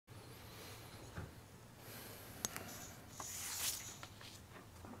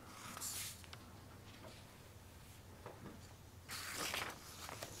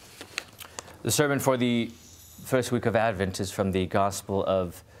The sermon for the first week of Advent is from the Gospel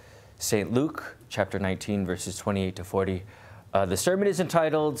of St. Luke, chapter 19, verses 28 to 40. The sermon is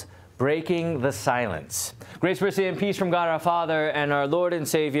entitled, Breaking the Silence. Grace, mercy, and peace from God our Father and our Lord and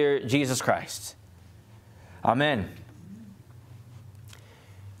Savior, Jesus Christ. Amen.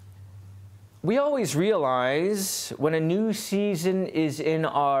 We always realize when a new season is in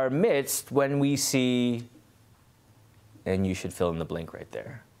our midst when we see, and you should fill in the blank right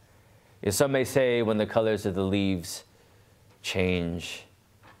there. As some may say, when the colors of the leaves change.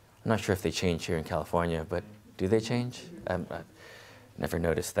 I'm not sure if they change here in California, but do they change? I've never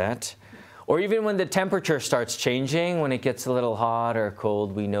noticed that. Or even when the temperature starts changing, when it gets a little hot or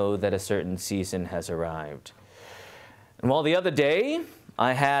cold, we know that a certain season has arrived. And well, the other day,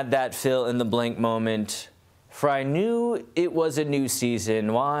 I had that fill in the blank moment, for I knew it was a new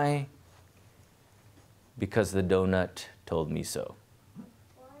season. Why? Because the donut told me so.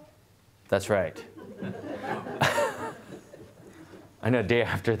 That's right. I know, day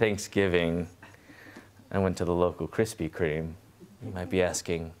after Thanksgiving, I went to the local Krispy Kreme. You might be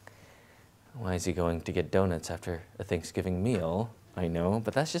asking, why is he going to get donuts after a Thanksgiving meal? I know,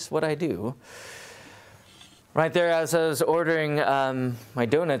 but that's just what I do. Right there, as I was ordering my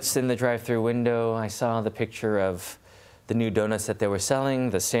donuts in the drive-thru window, I saw the picture of the new donuts that they were selling,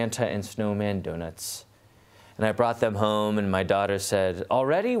 the Santa and Snowman donuts. And I brought them home, and my daughter said,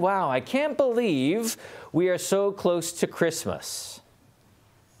 already? Wow, I can't believe we are so close to Christmas.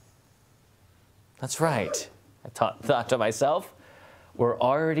 That's right. I thought to myself, we're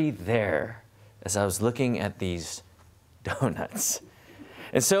already there as I was looking at these donuts.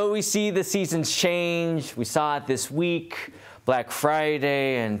 And so we see the seasons change. We saw it this week, Black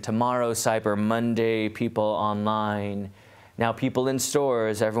Friday, and tomorrow, Cyber Monday, people online. Now people in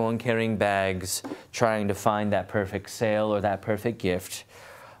stores, everyone carrying bags, trying to find that perfect sale or that perfect gift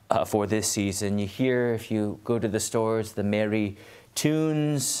for this season. You hear, if you go to the stores, the merry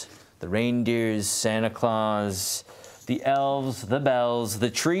tunes, the reindeers, Santa Claus, the elves, the bells, the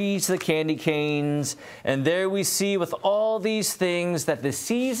trees, the candy canes. And there we see with all these things that the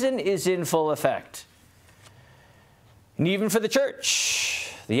season is in full effect. And even for the church,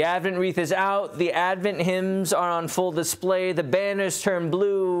 the Advent wreath is out, the Advent hymns are on full display, the banners turn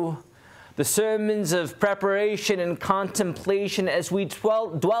blue, the sermons of preparation and contemplation as we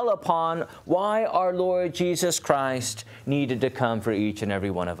dwell upon why our Lord Jesus Christ needed to come for each and every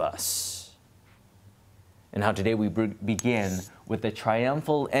one of us. And how today we begin with the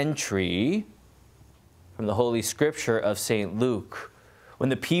triumphal entry from the Holy Scripture of St. Luke, when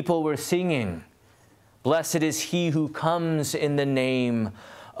the people were singing, "Blessed is he who comes in the name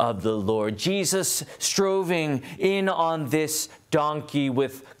of the Lord." Jesus strolling in on this donkey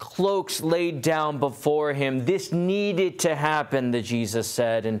with cloaks laid down before him. This needed to happen, the Jesus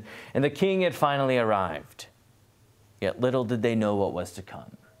said, and the king had finally arrived. Yet little did they know what was to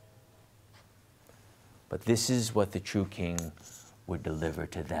come. But this is what the true king would deliver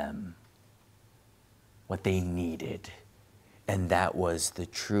to them, what they needed. And that was the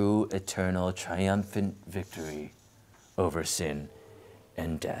true, eternal, triumphant victory over sin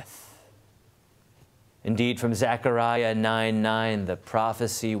and death. Indeed, from Zechariah 9:9, the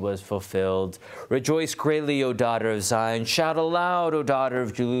prophecy was fulfilled. Rejoice greatly, O daughter of Zion. Shout aloud, O daughter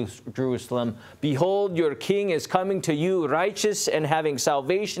of Jerusalem. Behold, your king is coming to you. Righteous and having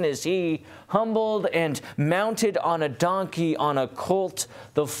salvation is he, humbled and mounted on a donkey, on a colt,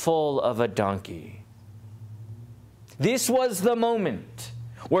 the foal of a donkey. This was the moment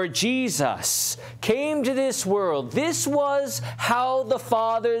where Jesus came to this world. This was how the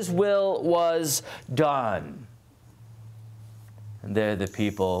Father's will was done. And there the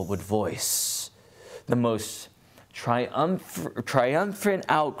people would voice the most triumphant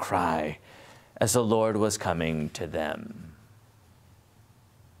outcry as the Lord was coming to them.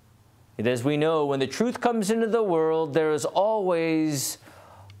 And as we know, when the truth comes into the world, there is always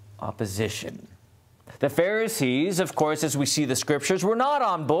opposition. The Pharisees, of course, as we see the scriptures, were not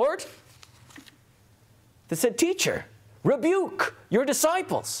on board. They said, "Teacher, rebuke your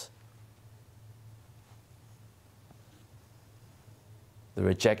disciples." The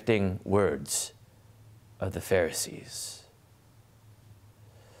rejecting words of the Pharisees.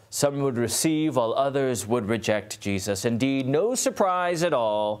 Some would receive while others would reject Jesus. Indeed, no surprise at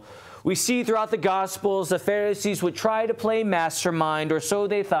all. We see throughout the Gospels the Pharisees would try to play mastermind, or so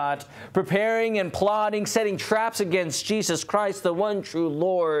they thought, preparing and plotting, setting traps against Jesus Christ, the one true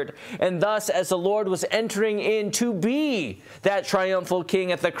Lord. And thus, as the Lord was entering in to be that triumphal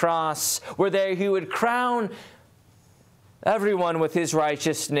king at the cross, where there he would crown everyone with his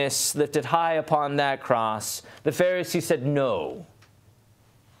righteousness lifted high upon that cross, the Pharisees said, "No.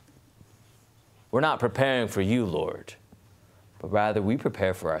 We're not preparing for you, Lord, but rather we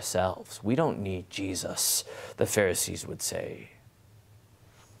prepare for ourselves. We don't need Jesus, the Pharisees would say.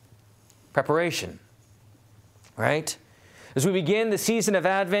 Preparation, right? As we begin the season of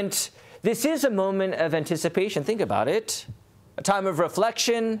Advent, this is a moment of anticipation. Think about it. A time of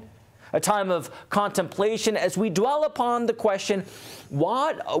reflection, a time of contemplation as we dwell upon the question,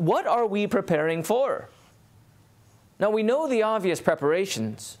 what are we preparing for? Now, we know the obvious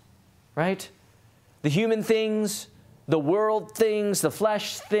preparations, right? The human things, the world things, the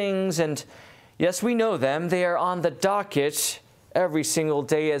flesh things, and yes, we know them. They are on the docket every single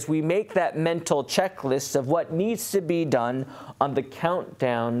day as we make that mental checklist of what needs to be done on the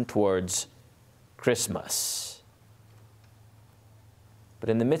countdown towards Christmas. But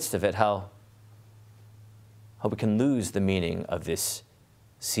in the midst of it, how we can lose the meaning of this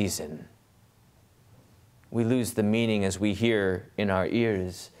season. We lose the meaning as we hear in our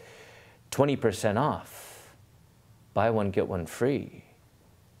ears, 20% off, buy one, get one free,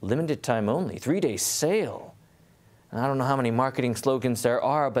 limited time only, 3-day sale. And I don't know how many marketing slogans there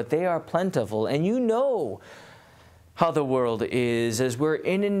are, but they are plentiful. And you know how the world is as we're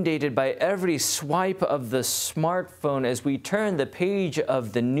inundated by every swipe of the smartphone, as we turn the page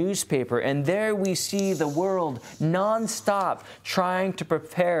of the newspaper, and there we see the world nonstop trying to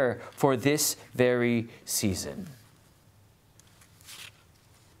prepare for this very season.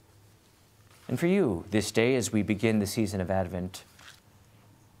 And for you this day, as we begin the season of Advent,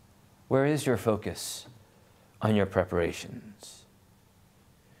 where is your focus on your preparations?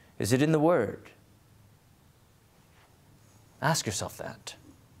 Is it in the Word? Ask yourself that,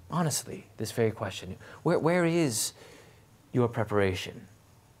 honestly, this very question. Where is your preparation?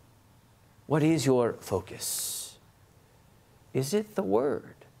 What is your focus? Is it the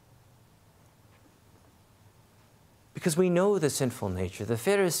Word? Because we know the sinful nature. The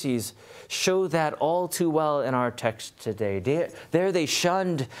Pharisees show that all too well in our text today. There they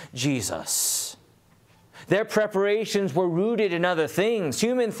shunned Jesus. Their preparations were rooted in other things,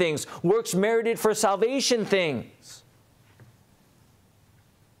 human things, works merited for salvation things.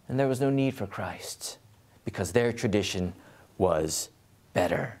 And there was no need for Christ because their tradition was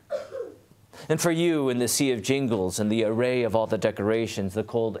better. And for you, in the sea of jingles and the array of all the decorations, the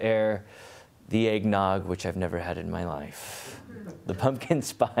cold air, the eggnog, which I've never had in my life, the pumpkin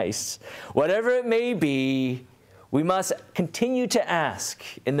spice, whatever it may be, we must continue to ask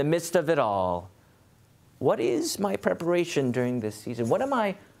in the midst of it all, what is my preparation during this season? What am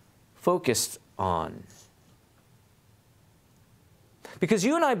I focused on? Because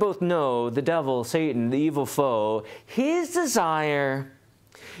you and I both know the devil, Satan, the evil foe, his desire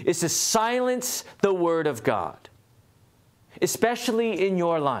is to silence the Word of God, especially in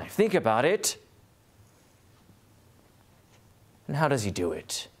your life. Think about it. And how does he do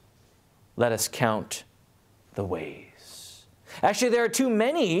it? Let us count the ways. Actually, there are too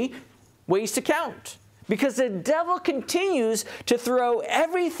many ways to count, because the devil continues to throw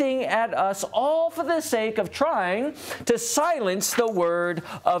everything at us, all for the sake of trying to silence the Word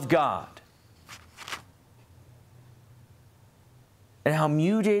of God. And how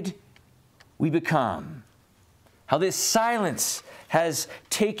muted we become. How this silence has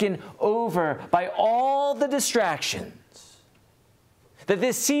taken over by all the distractions. That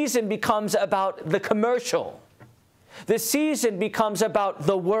this season becomes about the commercial. This season becomes about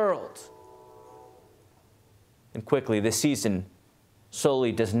the world. And quickly, this season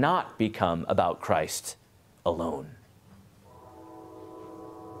solely does not become about Christ alone.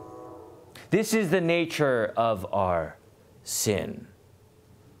 This is the nature of our sin.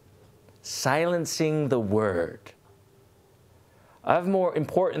 Silencing the Word. I have more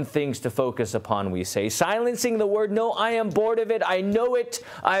important things to focus upon, we say. Silencing the Word. No, I am bored of it. I know it.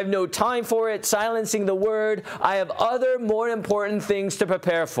 I have no time for it. Silencing the Word. I have other more important things to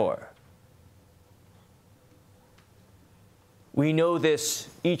prepare for. We know this,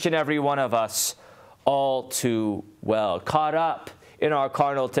 each and every one of us, all too well. Caught up in our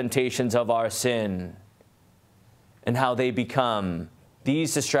carnal temptations of our sin and how they become,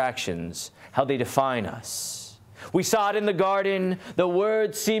 these distractions, how they define us. We saw it in the garden, the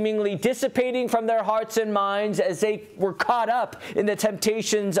Word seemingly dissipating from their hearts and minds as they were caught up in the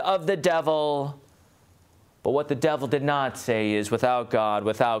temptations of the devil. But what the devil did not say is, without God,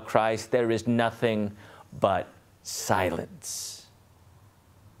 without Christ, there is nothing but silence.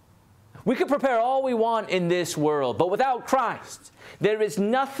 We can prepare all we want in this world, but without Christ, there is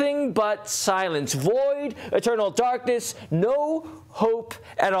nothing but silence, void, eternal darkness, no hope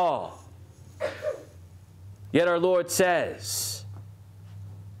at all. Yet our Lord says,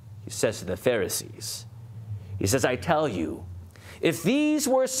 he says to the Pharisees, he says, I tell you, if these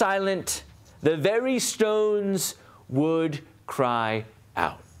were silent, the very stones would cry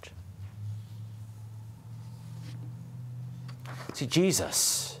out. See,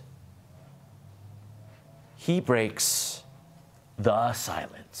 Jesus, he breaks the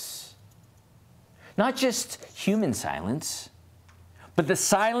silence. Not just human silence, but the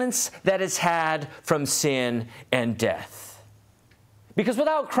silence that is had from sin and death. Because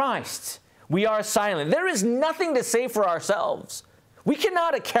without Christ, we are silent. There is nothing to say for ourselves. We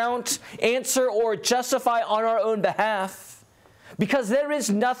cannot account, answer, or justify on our own behalf, because there is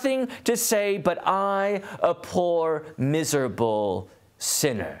nothing to say but I, a poor, miserable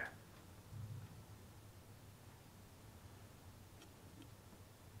sinner.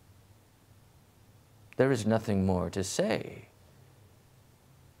 There is nothing more to say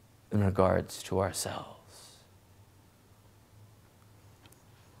in regards to ourselves.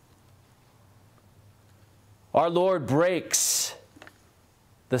 Our Lord breaks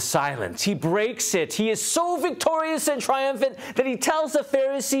the silence. He breaks it. He is so victorious and triumphant that he tells the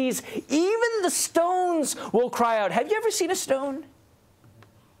Pharisees, even the stones will cry out. Have you ever seen a stone?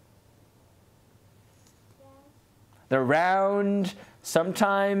 They're round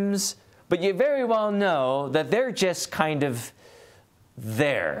sometimes, but you very well know that they're just kind of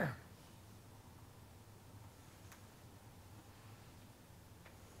there.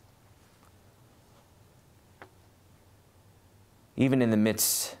 Even in the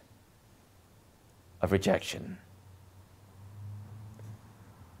midst of rejection,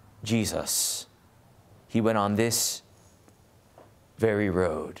 Jesus, he went on this very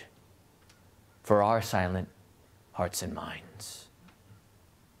road for our silent hearts and minds.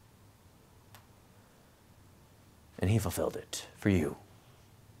 And he fulfilled it for you.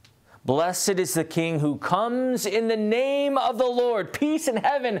 Blessed is the King who comes in the name of the Lord. Peace in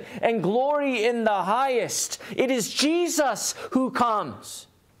heaven and glory in the highest. It is Jesus who comes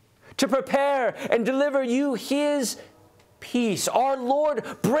to prepare and deliver you his peace. Our Lord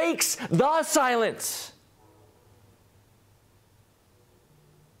breaks the silence,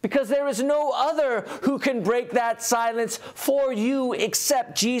 because there is no other who can break that silence for you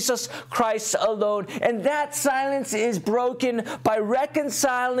except Jesus Christ alone. And that silence is broken by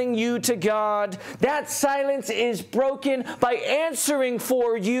reconciling you to God. That silence is broken by answering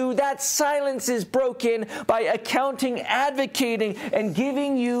for you. That silence is broken by accounting, advocating, and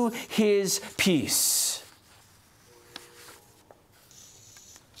giving you his peace.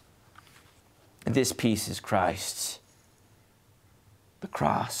 And this peace is Christ. The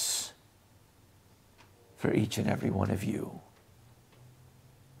cross for each and every one of you.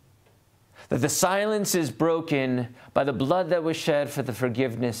 That the silence is broken by the blood that was shed for the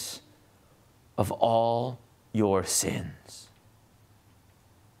forgiveness of all your sins.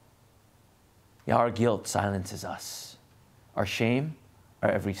 Yeah, our guilt silences us. Our shame,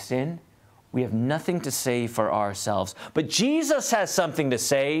 our every sin, we have nothing to say for ourselves. But Jesus has something to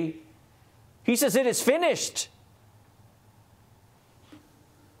say. He says, it is finished.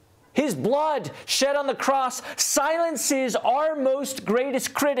 His blood shed on the cross silences our most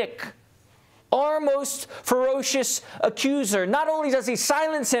greatest critic, our most ferocious accuser. Not only does he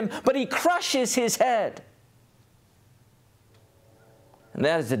silence him, but he crushes his head. And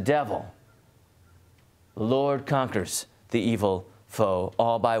that is the devil. The Lord conquers the evil foe,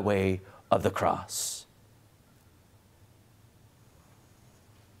 all by way of the cross.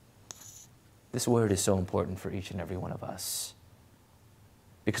 This word is so important for each and every one of us,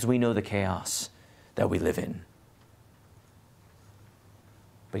 because we know the chaos that we live in.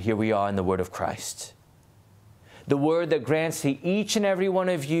 But here we are in the word of Christ. The word that grants to each and every one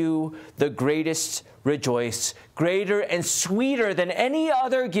of you the greatest rejoice, greater and sweeter than any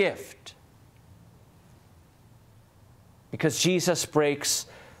other gift. Because Jesus breaks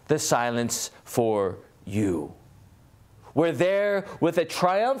the silence for you. We're there with a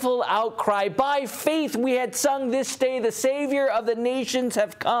triumphal outcry. By faith we had sung this day, the Savior of the nations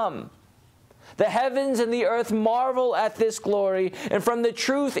have come. The heavens and the earth marvel at this glory. And from the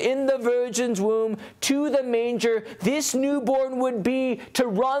truth in the virgin's womb to the manger, this newborn would be to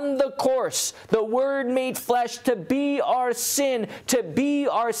run the course. The Word made flesh, to be our sin, to be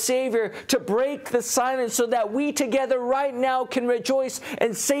our Savior, to break the silence so that we together right now can rejoice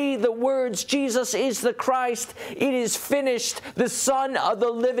and say the words, Jesus is the Christ. It is finished, the Son of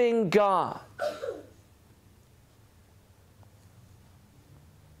the living God.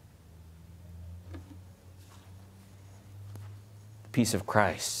 Peace of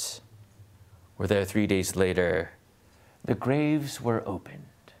Christ. We're there 3 days later. The graves were opened.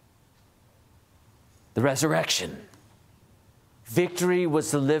 The resurrection. Victory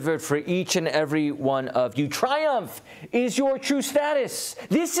was delivered for each and every one of you. Triumph is your true status.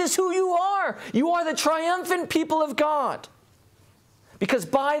 This is who you are. You are the triumphant people of God. Because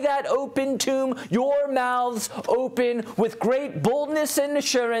by that open tomb, your mouths open with great boldness and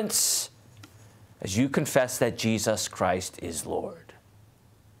assurance as you confess that Jesus Christ is Lord.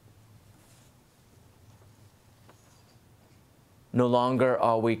 No longer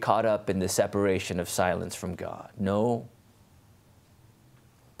are we caught up in the separation of silence from God. No.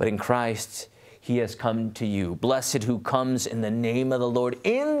 But in Christ, he has come to you. Blessed who comes in the name of the Lord.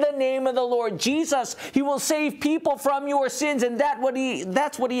 In the name of the Lord Jesus, he will save people from your sins, and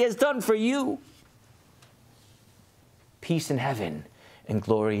that's what he has done for you. Peace in heaven and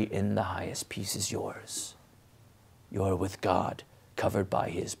glory in the highest. Peace is yours. You are with God, covered by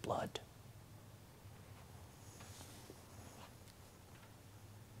his blood.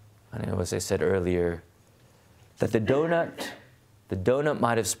 I know, as I said earlier, that the donut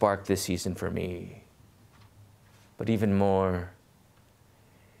might have sparked this season for me. But even more,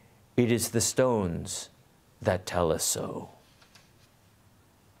 it is the stones that tell us so.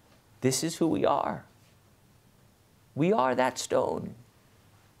 This is who we are. We are that stone.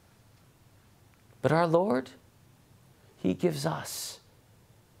 But our Lord, he gives us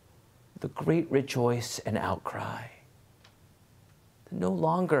the great rejoice and outcry. No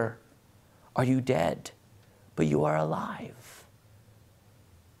longer are you dead, but you are alive.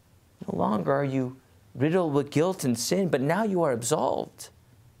 No longer are you riddled with guilt and sin, but now you are absolved.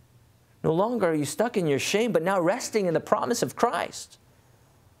 No longer are you stuck in your shame, but now resting in the promise of Christ.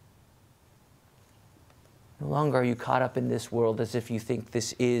 No longer are you caught up in this world as if you think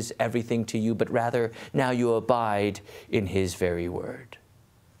this is everything to you, but rather now you abide in his very word.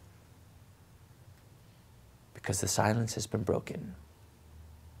 Because the silence has been broken.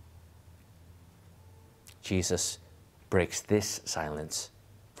 Jesus breaks this silence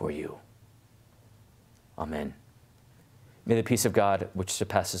for you. Amen. May the peace of God, which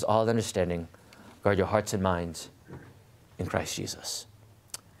surpasses all understanding, guard your hearts and minds in Christ Jesus.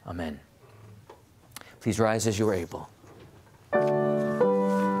 Amen. Please rise as you are able.